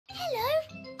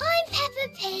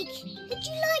Pig. Would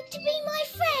you like to be my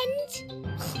friend?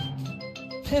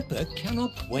 Peppa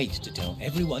cannot wait to tell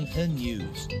everyone her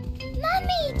news.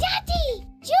 Mummy, Daddy,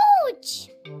 George.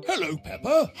 Hello,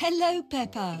 Peppa. Hello,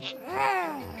 Peppa.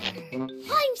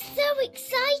 I'm so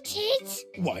excited.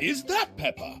 Why is that,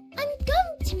 Peppa? I'm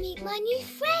going to meet my new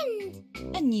friend.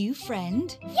 A new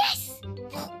friend? Yes.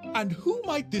 And who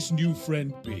might this new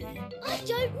friend be? I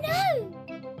don't know.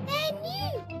 They're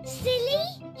new. Silly.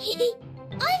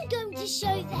 I'm going to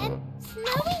show them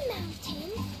Snowy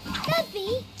Mountain, the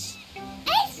beach,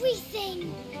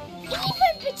 everything.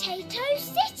 Even Potato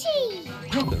City.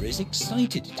 Peppa is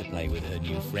excited to play with her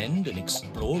new friend and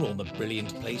explore all the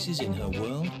brilliant places in her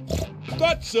world.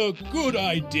 That's a good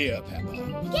idea, Peppa.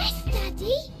 Yes,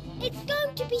 Daddy. It's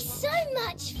going to be so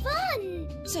much fun.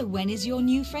 So when is your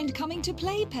new friend coming to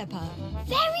play, Peppa?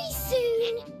 Very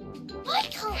soon. I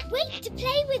can't wait to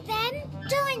play with them.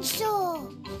 Dinosaur.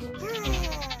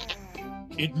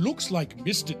 It looks like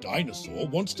Mr. Dinosaur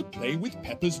wants to play with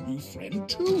Peppa's new friend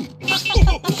too.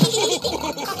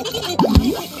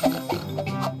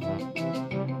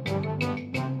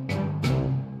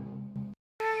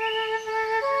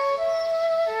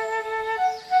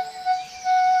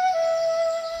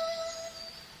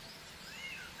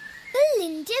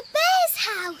 Belinda Bear's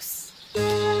house.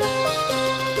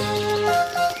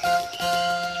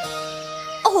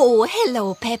 Oh,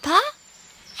 hello, Peppa.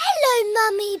 Hello,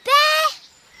 Mummy Bear.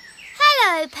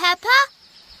 Hello, Peppa.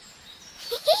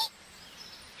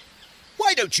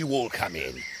 Why don't you all come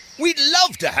in? We'd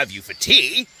love to have you for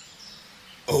tea.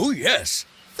 Oh, yes.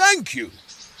 Thank you.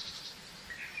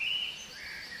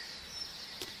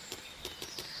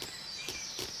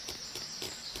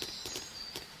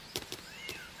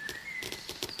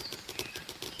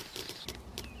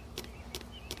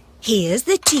 Here's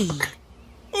the tea.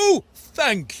 Oh,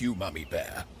 thank you, Mummy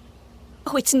Bear.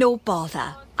 Oh, it's no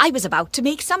bother. I was about to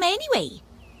make some anyway.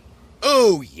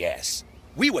 Oh, yes.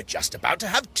 We were just about to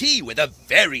have tea with a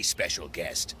very special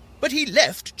guest, but he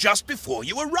left just before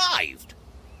you arrived.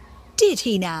 Did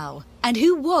he now? And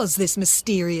who was this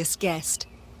mysterious guest?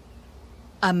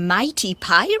 A mighty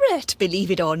pirate,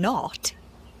 believe it or not.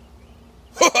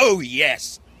 Oh,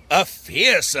 yes. A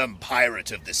fearsome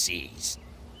pirate of the seas.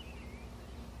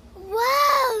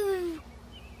 Whoa!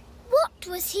 What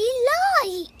was he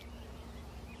like?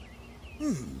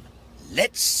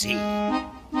 Let's see.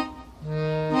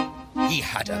 He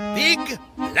had a big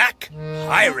black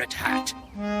pirate hat.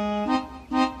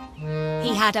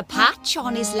 He had a patch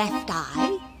on his left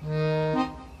eye.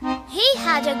 He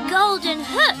had a golden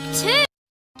hook too.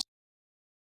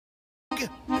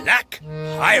 Black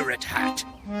pirate hat.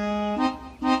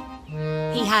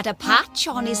 He had a patch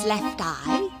on his left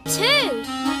eye. Too.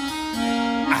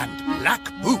 And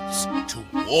black boots to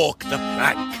walk the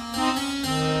plank.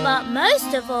 But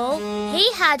most of all,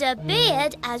 he had a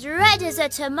beard as red as a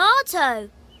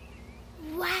tomato.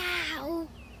 Wow!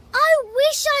 I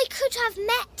wish I could have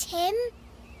met him.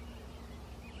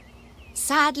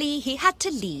 Sadly, he had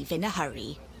to leave in a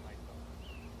hurry.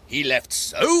 He left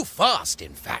so fast,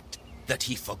 in fact, that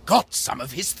he forgot some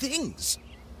of his things.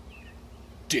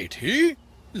 Did he?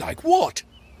 Like what?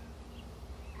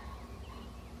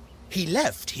 He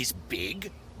left his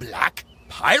big black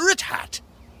pirate hat.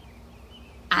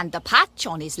 And the patch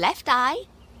on his left eye.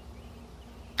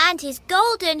 And his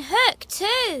golden hook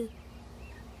too.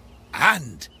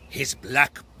 And his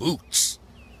black boots.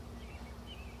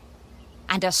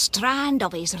 And a strand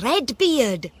of his red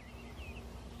beard.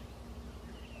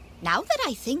 Now that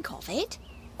I think of it,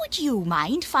 would you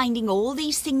mind finding all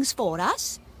these things for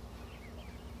us?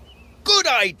 Good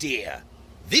idea.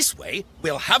 This way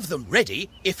we'll have them ready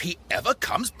if he ever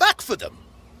comes back for them.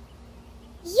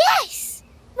 Yes!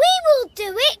 We will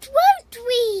do it, won't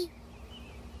we?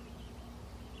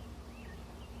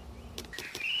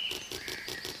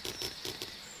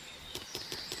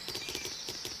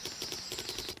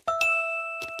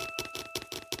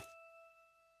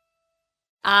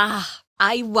 Ah,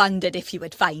 I wondered if you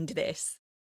would find this.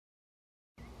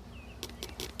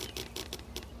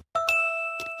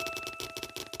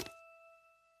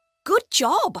 Good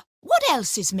job. What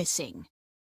else is missing?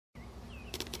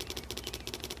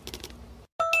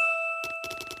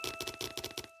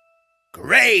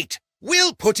 Great!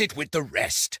 We'll put it with the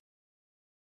rest.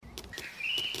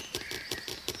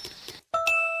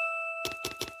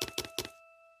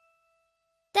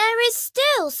 There is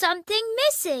still something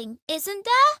missing, isn't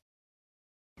there?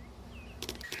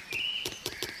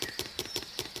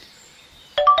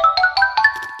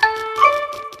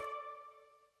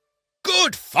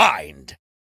 Good find!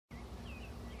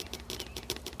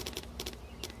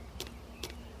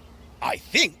 I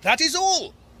think that is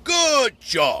all. Good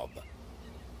job.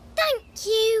 Thank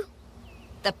you.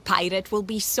 The pirate will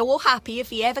be so happy if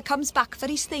he ever comes back for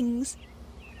his things.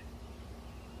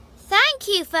 Thank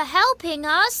you for helping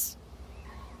us.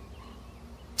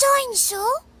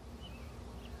 Dinosaur?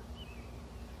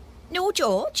 No,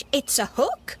 George, it's a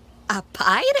hook. A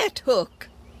pirate hook.